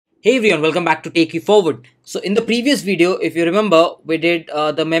Hey everyone, welcome back to Take You Forward. So in the previous video, if you remember, we did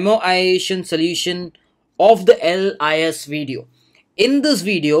the memoization solution of the LIS video. In this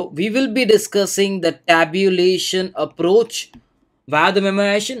video, we will be discussing the tabulation approach via the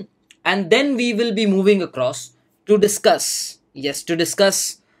memoization, and then we will be moving across to discuss, to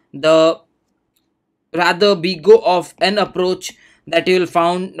discuss the rather big of an approach that you'll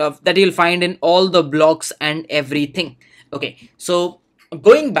find in all the blocks and everything. Okay, so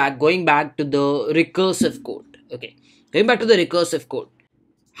going back to the recursive code. Okay, going back to the recursive code,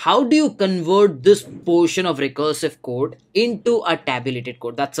 how do you convert this portion of recursive code into a tabulated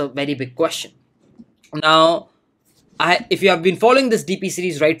code? That's a very big question. Now, if you have been following this DP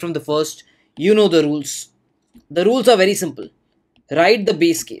series right from the first, you know the rules. The rules are very simple. Write the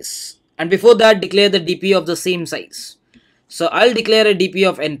base case, and before that declare the DP of the same size. So I'll declare a DP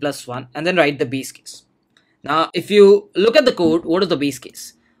of n plus 1 and then write the base case. Now if you look at the code, what is the base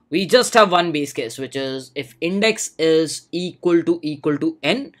case? We just have one base case, which is if index is equal to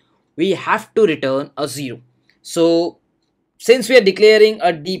n, we have to return a 0. So since we are declaring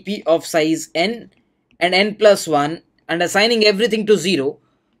a DP of size n and n plus 1 and assigning everything to 0,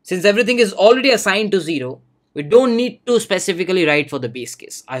 since everything is already assigned to 0, we don't need to specifically write for the base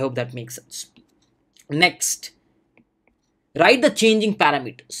case. I hope that makes sense. Next, write the changing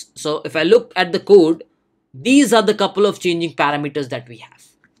parameters. So if I look at the code, these are the couple of changing parameters that we have.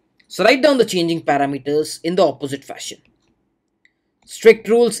 So write down the changing parameters in the opposite fashion. Strict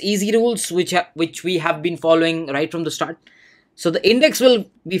rules, easy rules, which we have been following right from the start. So the index will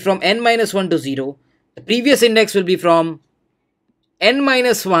be from n minus 1 to 0. The previous index will be from n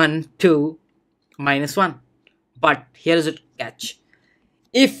minus 1 to minus 1. But here is a catch.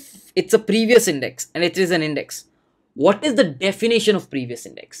 If it's a previous index and it is an index, what is the definition of previous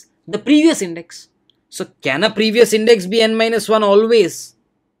index? The previous index. So can a previous index be n minus 1 always?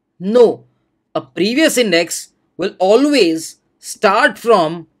 No. A previous index will always start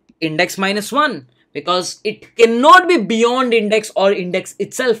from index minus 1 because it cannot be beyond index or index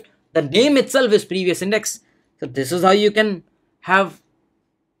itself. The name itself is previous index. So this is how you can have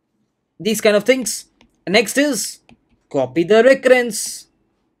these kind of things. Next is copy the recurrence.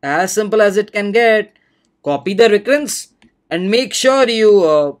 As simple as it can get. Copy the recurrence and make sure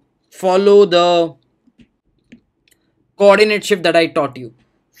you follow the coordinate shift that I taught you.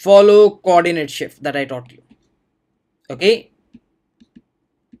 Follow coordinate shift that I taught you. Okay.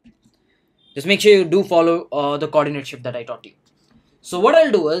 Just make sure you do follow the coordinate shift that I taught you. So what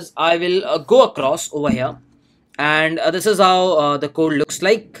I'll do is I will go across over here, and this is how the code looks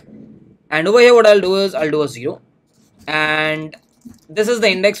like. And over here what I'll do is I'll do a 0, and this is the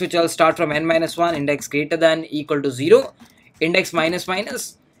index which I'll start from n minus 1, index greater than equal to 0, index minus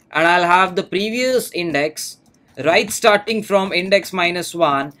minus, and I'll have the previous index right starting from index minus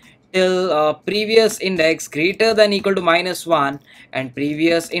 1 till previous index greater than equal to minus 1 and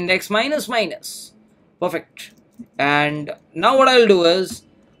previous index minus minus. Perfect. And now what I'll do is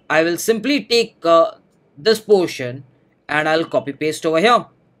I will simply take this portion and I'll copy paste over here.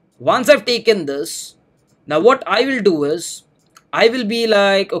 Once I've taken this, now what I will do is I will be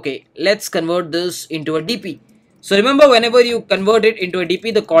like, okay, let's convert this into a DP. So remember, whenever you convert it into a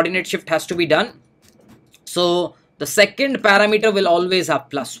DP, the coordinate shift has to be done. So the second parameter will always have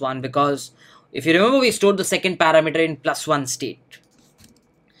plus 1 because if you remember, we stored the second parameter in plus 1 state.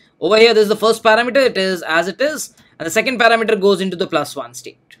 Over here, this is the first parameter, it is as it is, and the second parameter goes into the plus 1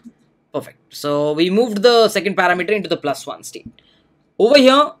 state. Perfect. So we moved the second parameter into the plus 1 state. Over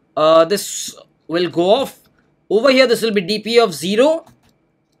here, this will go off. Over here, this will be DP of 0,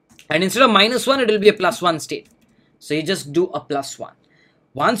 and instead of minus 1, it will be a plus 1 state. So you just do a plus 1.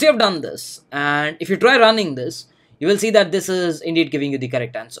 Once you have done this, and if you try running this, you will see that this is indeed giving you the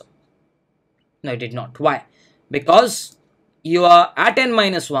correct answer. No, it did not. Why? Because you are at n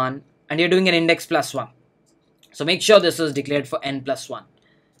minus 1 and you're doing an index plus 1. So make sure this is declared for n plus 1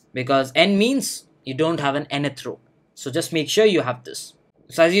 because n means you don't have an nth row. So just make sure you have this.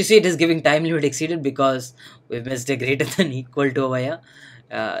 So as you see, it is giving time limit exceeded because we missed a greater than equal to over here.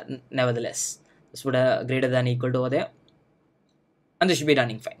 Nevertheless, this would have greater than equal to over there. And this should be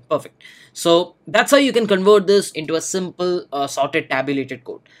running fine. Perfect. So that's how you can convert this into a simple sorted tabulated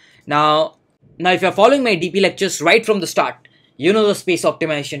code. Now if you're following my DP lectures right from the start, you know the space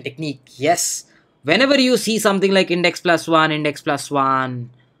optimization technique. Yes. Whenever you see something like index plus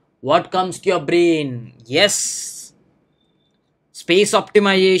 1, what comes to your brain? Yes. Space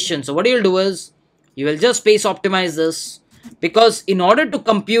optimization. So what you'll do is you will just space optimize this because in order to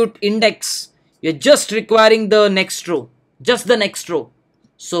compute index, you're just requiring the next row. Just the next row.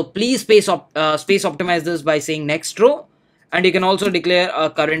 So please space optimize this by saying next row and you can also declare a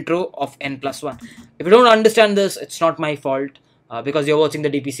current row of n plus 1. If you don't understand this, it's not my fault, because you're watching the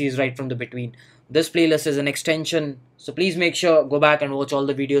DPCs right from the between. This playlist is an extension, so please make sure go back and watch all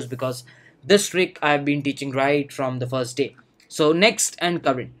the videos, because this trick I've been teaching right from the first day. So next and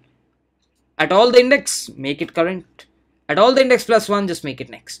current. At all the index, make it current. At all the index plus 1, just make it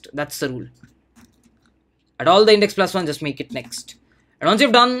next. That's the rule. At all the index plus 1, just make it next. And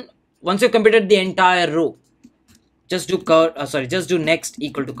once you've completed the entire row, just do just do next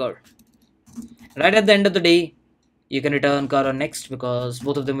equal to cur. Right at the end of the day, you can return cur or next, because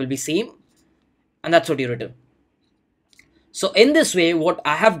both of them will be same, and that's what you return. So in this way, what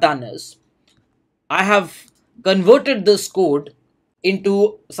I have done is I have converted this code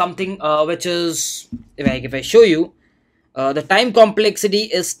into something which is, if I show you, the time complexity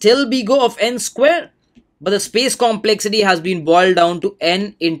is still big O of n square, but the space complexity has been boiled down to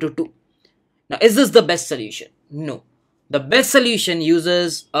n into 2. Now, is this the best solution? No. The best solution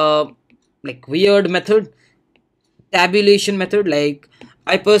uses a weird method, tabulation method. Like,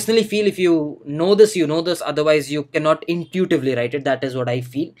 I personally feel if you know this, you know this. Otherwise, you cannot intuitively write it. That is what I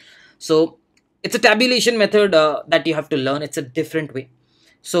feel. So, it's a tabulation method that you have to learn. It's a different way.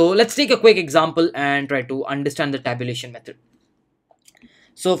 So, let's take a quick example and try to understand the tabulation method.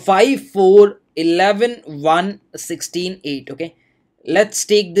 So, 5, 4, 11, 1, 16, 8. Okay. Let's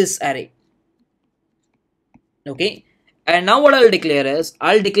take this array. Okay. And now what I'll declare is,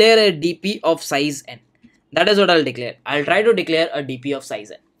 I'll declare a DP of size n. That is what I'll declare. I'll try to declare a DP of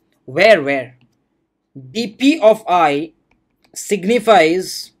size n. Where DP of I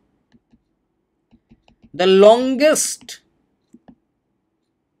signifies the longest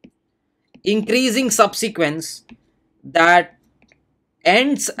increasing subsequence that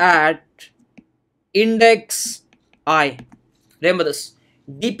ends at index I. Remember this.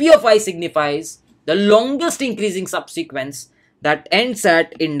 DP of I signifies the longest increasing subsequence that ends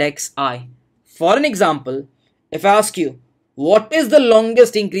at index I. For an example, if I ask you, what is the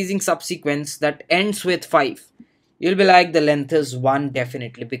longest increasing subsequence that ends with 5? You'll be like, the length is 1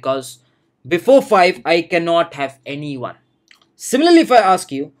 definitely, because before 5, I cannot have any 1. Similarly, if I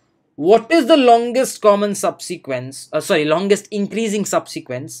ask you, what is the longest common subsequence, longest increasing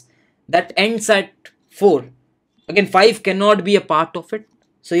subsequence that ends at 4? Again, 5 cannot be a part of it.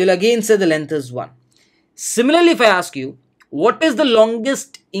 So you'll again say the length is 1. Similarly, if I ask you, what is the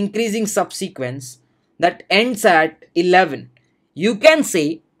longest increasing subsequence that ends at 11? You can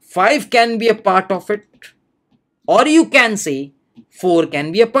say 5 can be a part of it, or you can say 4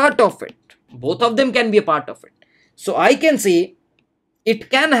 can be a part of it. Both of them can be a part of it. So I can say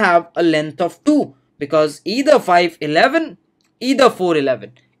it can have a length of 2, because either 5, 11, either 4,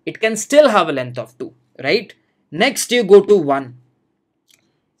 11. It can still have a length of 2, right? Next, you go to 1.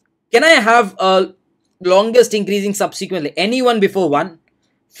 Can I have a longest increasing subsequence, any one before 1?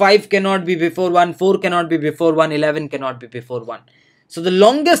 5 cannot be before 1, 4 cannot be before 1, 11 cannot be before 1. So the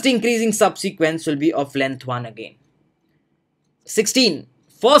longest increasing subsequence will be of length 1 again. 16.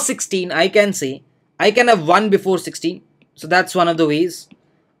 For 16, I can say I can have 1 before 16. So that's one of the ways.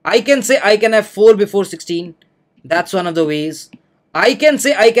 I can say I can have 4 before 16. That's one of the ways. I can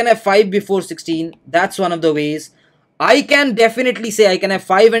say I can have 5 before 16. That's one of the ways. I can definitely say I can have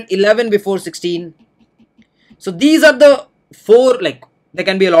 5 and 11 before 16. So these are the 4, there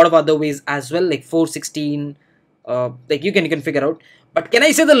can be a lot of other ways as well, like 4, 16, you can figure out. But can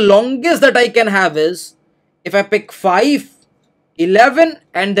I say the longest that I can have is if I pick 5, 11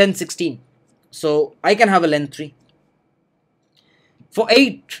 and then 16. So I can have a length 3. For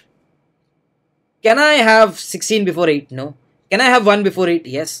 8, can I have 16 before 8? No. Can I have 1 before 8?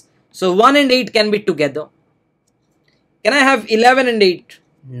 Yes. So 1 and 8 can be together. Can I have 11 and 8?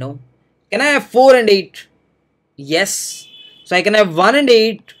 No. Can I have 4 and 8? Yes. So I can have 1 and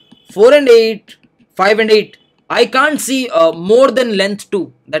 8, 4 and 8, 5 and 8. I can't see more than length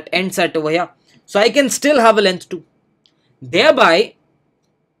 2 that ends at over here. So I can still have a length 2. Thereby,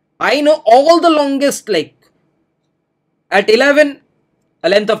 I know all the longest, at 11, a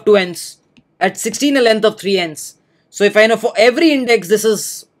length of 2 ends. At 16, a length of 3 ends. So if I know for every index, this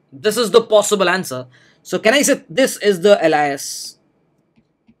is the possible answer. So can I say this is the LIS?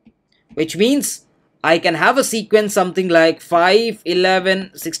 Which means I can have a sequence something like 5,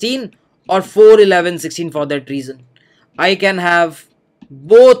 11, 16 or 4, 11, 16 for that reason. I can have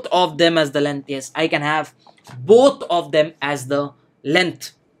both of them as the length. Yes, I can have both of them as the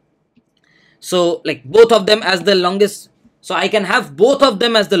length. So both of them as the longest. So I can have both of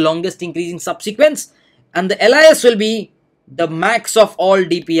them as the longest increasing subsequence, and the LIS will be the max of all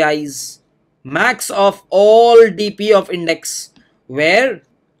DPIs, max of all DP of index, where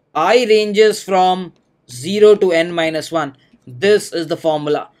I ranges from 0 to n minus 1. This is the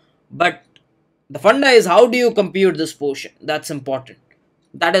formula. But the funda is, how do you compute this portion? That's important.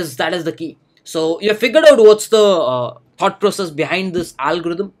 That is the key. So you have figured out what's the thought process behind this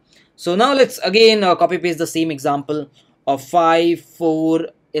algorithm. So now let's again copy paste the same example of 5, 4,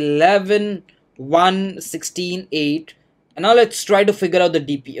 11, 1, 16, 8. And now let's try to figure out the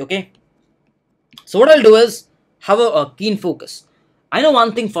DP, okay? So what I'll do is have a keen focus. I know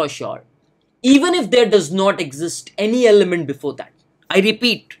one thing for sure. Even if there does not exist any element before that, I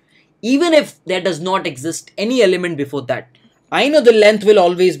repeat, even if there does not exist any element before that, I know the length will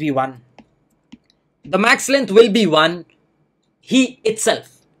always be 1. The max length will be 1.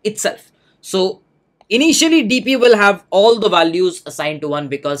 Itself. So initially DP will have all the values assigned to 1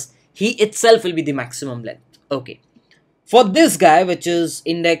 because he itself will be the maximum length. Okay. For this guy, which is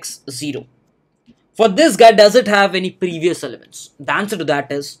index 0, for this guy, does it have any previous elements? The answer to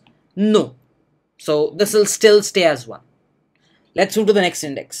that is no. So this will still stay as 1. Let's move to the next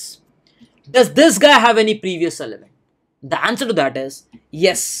index. Does this guy have any previous element? The answer to that is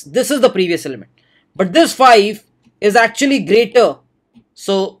yes, this is the previous element. But this 5 is actually greater.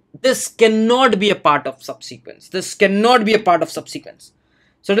 So this cannot be a part of subsequence. This cannot be a part of subsequence.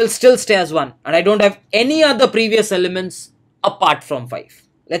 So it will still stay as 1. And I don't have any other previous elements apart from 5.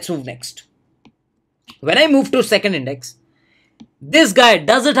 Let's move next. When I move to second index, this guy,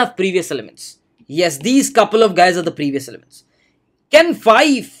 does it have previous elements? Yes, these couple of guys are the previous elements. Can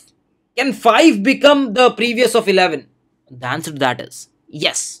 5 become the previous of 11? The answer to that is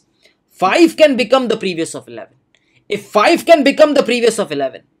yes. 5 can become the previous of 11. If 5 can become the previous of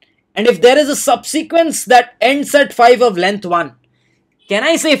 11, and if there is a subsequence that ends at 5 of length 1, can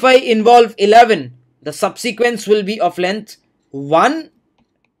I say if I involve 11, the subsequence will be of length 1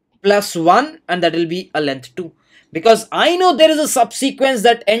 plus 1, and that will be a length 2. Because I know there is a subsequence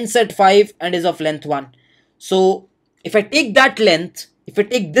that ends at 5 and is of length 1. So if I take that length, if I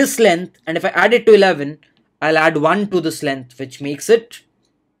take this length, and if I add it to 11, I'll add 1 to this length, which makes it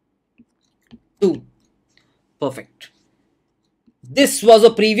 2. Perfect. This was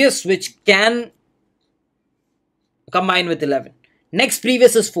a previous which can combine with 11. Next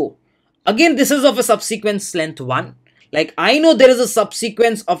previous is 4. Again, this is of a subsequence length 1. Like I know there is a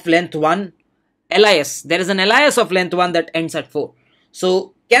subsequence of length 1, LIS. There is an LIS of length 1 that ends at 4.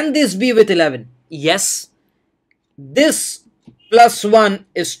 So can this be with 11? Yes. This plus 1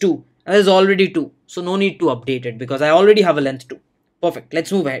 is 2. And there's already 2. So no need to update it because I already have a length 2. Perfect.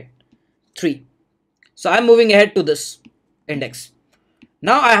 Let's move ahead. 3. So I'm moving ahead to this index.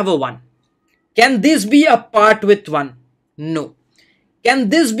 Now I have a 1. Can this be a part with 1? No. Can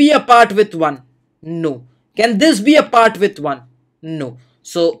this be a part with 1? No. Can this be a part with 1? No.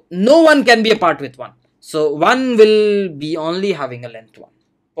 So no one can be a part with 1. So 1 will be only having a length 1.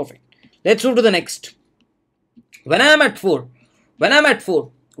 Perfect. Let's move to the next. When I am at 4,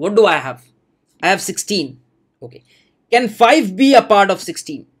 what do I have? I have 16. Okay. Can 5 be a part of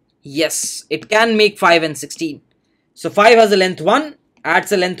 16? Yes, it can make 5 and 16. So 5 has a length 1,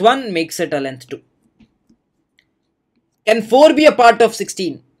 adds a length 1, makes it a length 2. Can 4 be a part of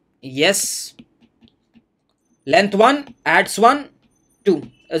 16? Yes. Length 1, adds 1,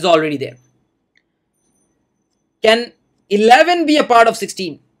 2 is already there. Can 11 be a part of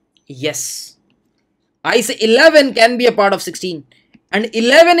 16? Yes. I say 11 can be a part of 16. And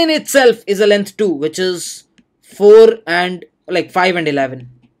 11 in itself is a length 2, which is 4 and like 5 and 11.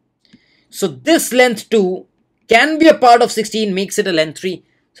 So this length 2 can be a part of 16, makes it a length 3.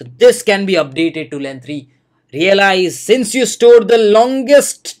 So this can be updated to length 3. Realize since you stored the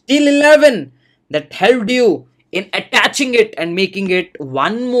longest till 11, that helped you in attaching it and making it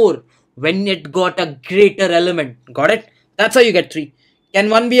one more when it got a greater element. Got it? That's how you get 3. Can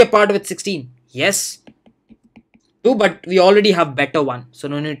 1 be a part with 16? Yes. 2, but we already have better 1. So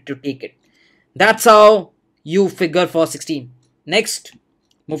no need to take it. That's how you figure for 16. Next,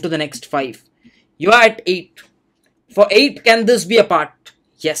 move to the next 5. You are at 8. For 8, can this be a part?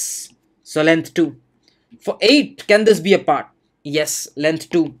 Yes. So length 2. For 8, can this be a part? Yes. Length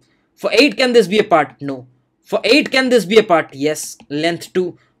 2. For 8, can this be a part? No. For 8, can this be a part? Yes. Length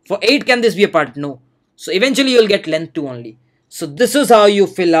 2. For 8, can this be a part? No. So eventually you'll get length 2 only. So this is how you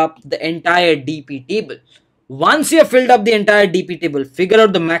fill up the entire DP table. Once you have filled up the entire DP table, figure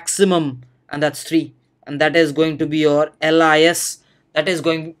out the maximum, and that's 3. And that is going to be your LIS. That is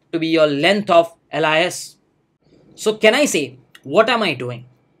going to be your length of LIS. So can I say, what am I doing?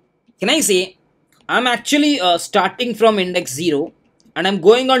 Can I say, I'm actually starting from index 0 and I'm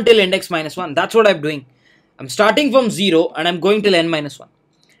going on till index minus 1. That's what I'm doing. I'm starting from 0 and I'm going till n minus 1.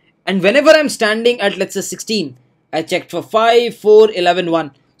 And whenever I'm standing at, let's say, 16, I checked for 5, 4, 11,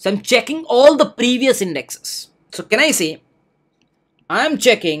 1. So I'm checking all the previous indexes. So can I say I'm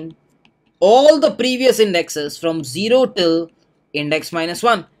checking all the previous indexes from 0 till index minus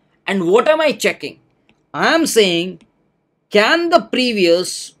 1. And what am I checking? I am saying, can the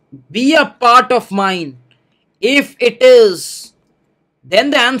previous be a part of mine? If it is, then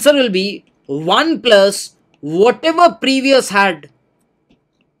the answer will be 1 plus whatever previous had.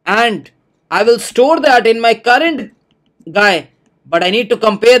 And I will store that in my current guy, but I need to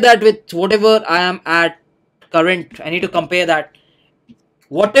compare that with whatever I am at current. I need to compare that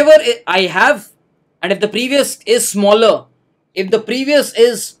whatever I have, and if the previous is smaller,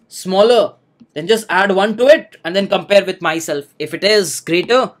 then just add 1 to it and then compare with myself. If it is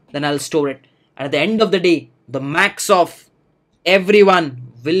greater, then I'll store it. And at the end of the day, the max of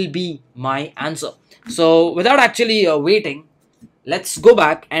everyone will be my answer. So without actually waiting, let's go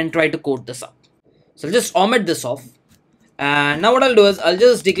back and try to code this up. So I'll just omit this off. And now what I'll do is I'll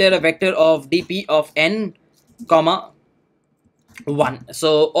just declare a vector of dp of n comma 1.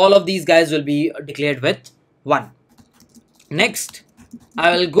 So all of these guys will be declared with 1. Next,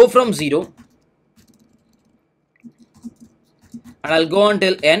 I will go from 0 and I'll go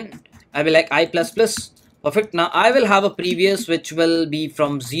until n. I will like I plus plus. Perfect. Now I will have a previous which will be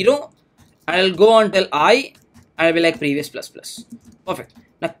from 0. I'll go until I. I will like previous plus plus. Perfect.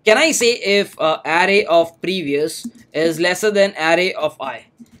 Now can I say if array of previous is lesser than array of I?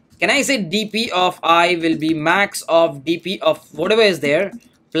 Can I say dp of I will be max of dp of whatever is there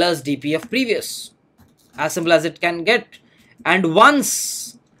plus dp of previous? As simple as it can get. And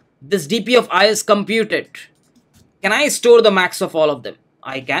once this dp of I is computed, can I store the max of all of them?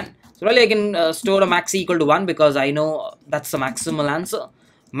 I can. So really I can store a max equal to 1 because I know that's the maximal answer.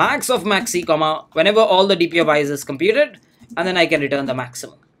 Max of maxi comma whenever all the dp of I is computed, and then I can return the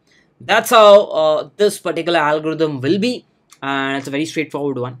maximum. That's how this particular algorithm will be, and it's a very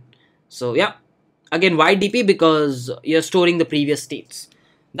straightforward one. So yeah, again, why dp? Because you're storing the previous states.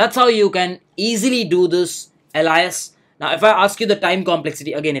 That's how you can easily do this LIS. Now if I ask you the time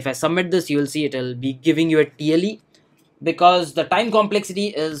complexity, again if I submit this, you will see it will be giving you a TLE, because the time complexity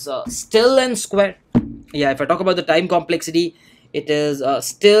is still n square. Yeah, if I talk about the time complexity, it is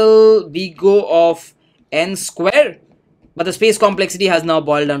still big O of n square, but the space complexity has now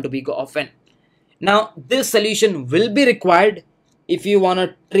boiled down to big O of n. Now this solution will be required if you want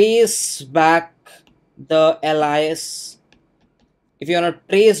to trace back the LIS. If you want to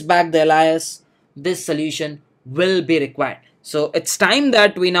trace back the LIS, this solution will be required. So it's time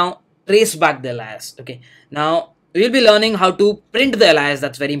that we now trace back the LIS. Okay, now we will be learning how to print the LIS.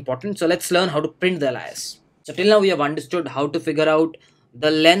 That's very important. So let's learn how to print the LIS. So till now we have understood how to figure out the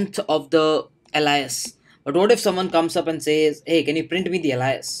length of the LIS. But what if someone comes up and says, hey, can you print me the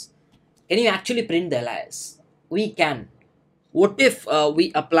LIS? Can you actually print the LIS? We can. What if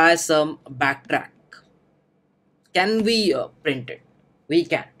we apply some backtrack? Can we print it? We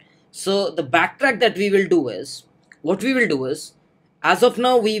can. So the backtrack that we will do is, as of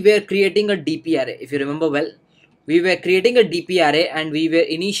now we were creating a DP array. If you remember well, we were creating a DP array and we were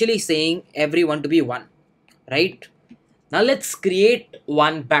initially saying everyone to be 1, right? Now let's create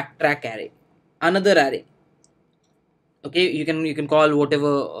one backtrack array, another array. Okay, you can call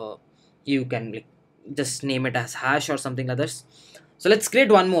whatever you can, like, just name it as hash or something like this. So let's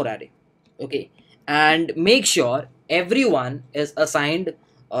create one more array. Okay, and make sure everyone is assigned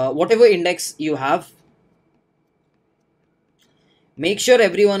whatever index you have. Make sure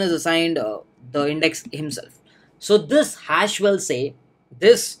everyone is assigned the index himself. So this hash will say,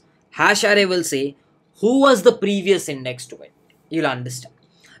 this hash array will say who was the previous index to it. You'll understand.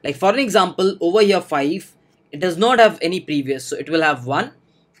 Like for an example, over here 5, it does not have any previous, so it will have 1,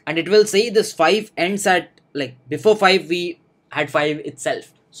 and it will say this 5 ends at, like, before 5 we had 5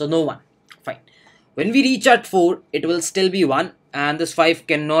 itself, so no 1. Fine. When we reach at 4, it will still be 1, and this 5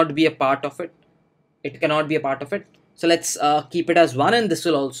 cannot be a part of it. It cannot be a part of it. So let's keep it as 1, and this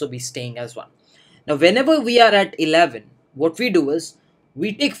will also be staying as 1. Now whenever we are at 11, what we do is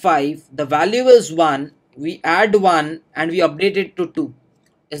we take 5, the value is 1, we add 1 and we update it to 2.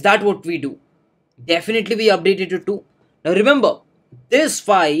 Is that what we do? Definitely we update it to 2. Now remember, this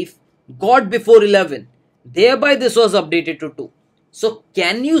 5 got before 11, thereby this was updated to 2. So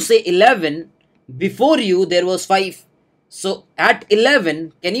can you say 11, before you there was 5? So at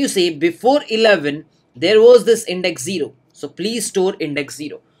 11, can you say before 11 there was this index 0? So please store index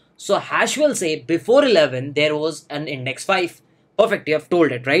 0. So hash will say before 11 there was an index 5. Perfect, you have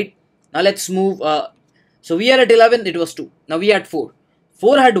told it, right? Now let's move. So we are at 11, it was 2. Now we are at 4.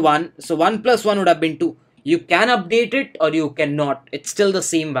 4 had 1, so 1 plus 1 would have been 2. You can update it or you cannot. It's still the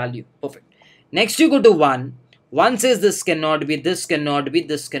same value. Perfect. Next you go to 1. 1 says this cannot be, this cannot be,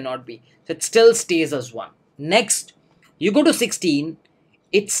 this cannot be. So it still stays as 1. Next, you go to 16.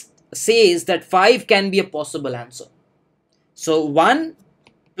 It says that 5 can be a possible answer. So 1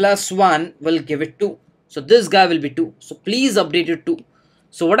 plus 1 will give it 2. So this guy will be 2. So please update it 2.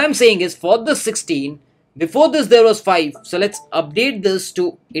 So what I'm saying is for the 16, before this there was 5. So let's update this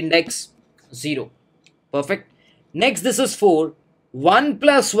to index 0. Perfect. Next, this is 4. 1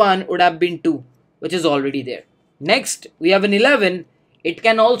 plus 1 would have been 2, which is already there. Next, we have an 11. It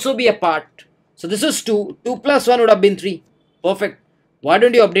can also be a part. So this is 2. 2 plus 1 would have been 3. Perfect. Why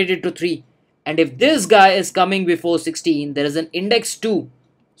don't you update it to 3? And if this guy is coming before 16, there is an index 2.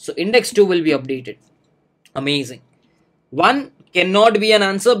 So index 2 will be updated. Amazing. 1 cannot be an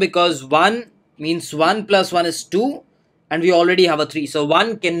answer because 1 means 1 plus 1 is 2 and we already have a 3. So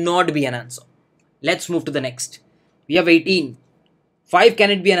 1 cannot be an answer. Let's move to the next. We have 18. 5,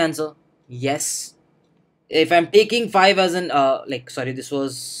 can it be an answer? Yes. If I'm taking 5 as an, sorry, this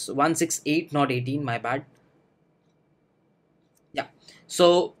was 168, not 18, my bad. Yeah.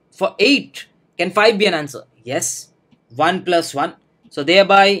 So for 8, can 5 be an answer? Yes. 1 plus 1. So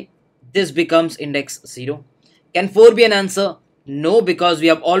thereby, this becomes index 0. Can 4 be an answer? No, because we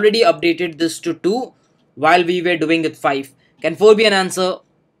have already updated this to 2 while we were doing it 5. Can 4 be an answer?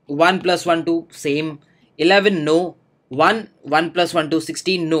 1 plus 1, 2, same. 11, no. 1 plus 1, 2,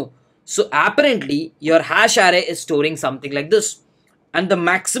 16, no. So apparently, your hash array is storing something like this. And the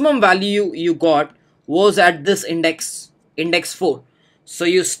maximum value you got was at this index 4. So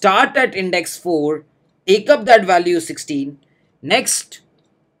you start at index 4, take up that value 16. Next,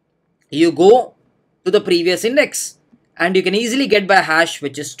 you go to the previous index and you can easily get by hash,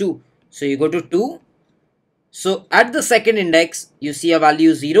 which is 2. So you go to 2. So at the second index, you see a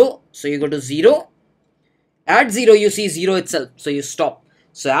value 0. So you go to 0. At 0, you see 0 itself. So you stop.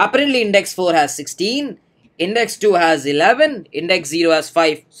 So apparently index 4 has 16. Index 2 has 11. Index 0 has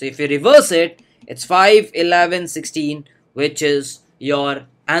 5. So if you reverse it, it's 5, 11, 16, which is your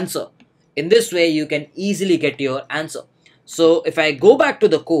answer. In this way, you can easily get your answer. So if I go back to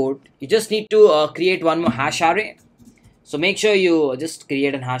the code, you just need to create one more hash array. So make sure you just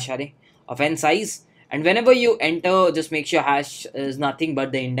create an hash array of n size. And whenever you enter, just make sure hash is nothing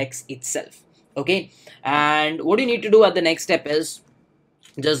but the index itself. Okay. And what you need to do at the next step is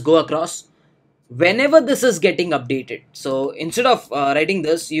just go across whenever this is getting updated. So instead of writing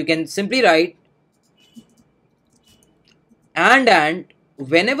this, you can simply write and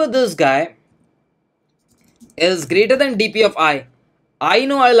whenever this guy is greater than dp of I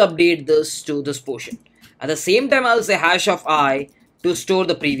know I'll update this to this portion. At the same time, I'll say hash of I to store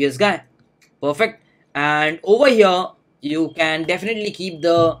the previous guy. Perfect. And over here, you can definitely keep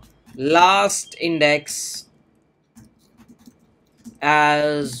the last index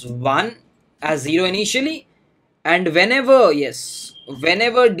as 1, as 0 initially. And whenever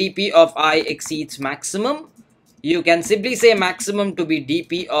dp of I exceeds maximum, you can simply say maximum to be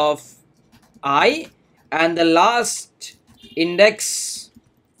dp of I and the last index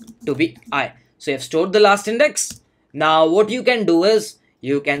to be I. So you have stored the last index. Now what you can do is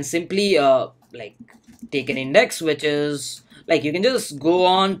you can simply take an index, which is you can just go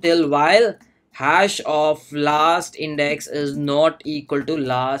on till while hash of last index is not equal to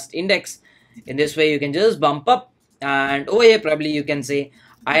last index. In this way, you can just bump up, and over here probably you can say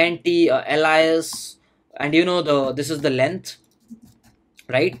int lis, and this is the length,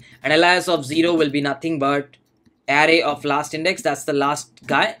 right? And lis of 0 will be nothing but array of last index. That's the last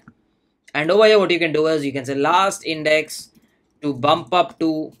guy. And over here, what you can do is you can say last index to bump up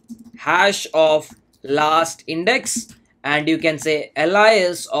to hash of last index, and you can say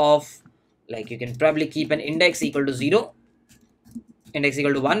lis of you can probably keep an index equal to 0, index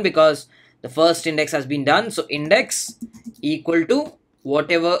equal to 1, because the first index has been done. So index equal to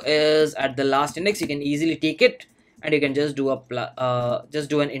whatever is at the last index. You can easily take it and you can just do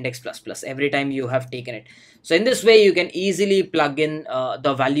an index plus plus every time you have taken it. So in this way, you can easily plug in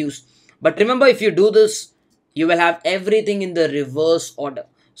the values. But remember, if you do this, you will have everything in the reverse order.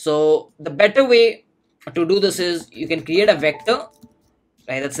 So the better way to do this is you can create a vector,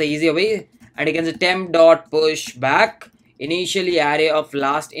 right? That's the easier way. And you can say temp dot push back initially array of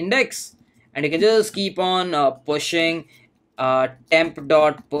last index, and you can just keep on pushing temp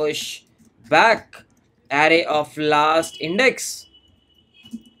dot push back array of last index,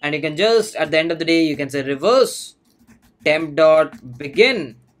 and you can just at the end of the day you can say reverse temp dot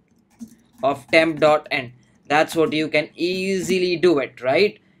begin of temp dot end. That's what you can easily do it,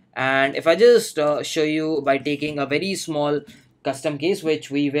 right? And if I just show you by taking a very small custom case which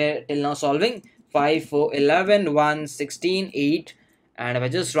we were till now solving, 5, 4, 11, 1, 16, 8, and if I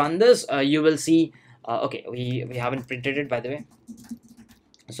just run this, you will see Okay, we haven't printed it, by the way,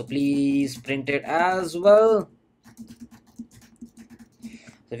 so please print it as well.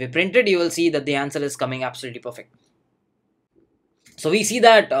 So if you print it, you will see that the answer is coming absolutely perfect. So we see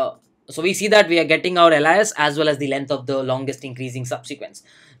that we are getting our LIS as well as the length of the longest increasing subsequence.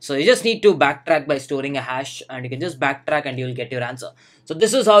 So you just need to backtrack by storing a hash, and you can just backtrack and you will get your answer. So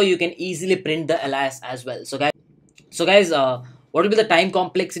this is how you can easily print the LIS as well. So guys, what will be the time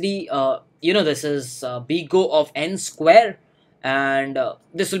complexity? This is big O of n square, and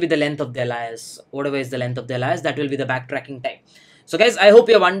this will be the length of the LIS. Whatever is the length of the LIS, that will be the backtracking time. So guys, I hope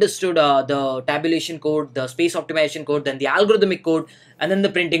you have understood the tabulation code, the space optimization code, then the algorithmic code, and then the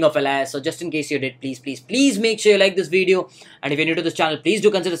printing of LIS. So just in case you did, please make sure you like this video. And if you're new to this channel, please do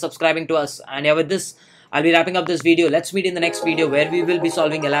consider subscribing to us. And yeah, with this, I'll be wrapping up this video. Let's meet in the next video where we will be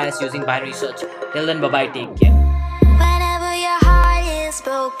solving LIS using binary search. Till then, bye-bye, take care.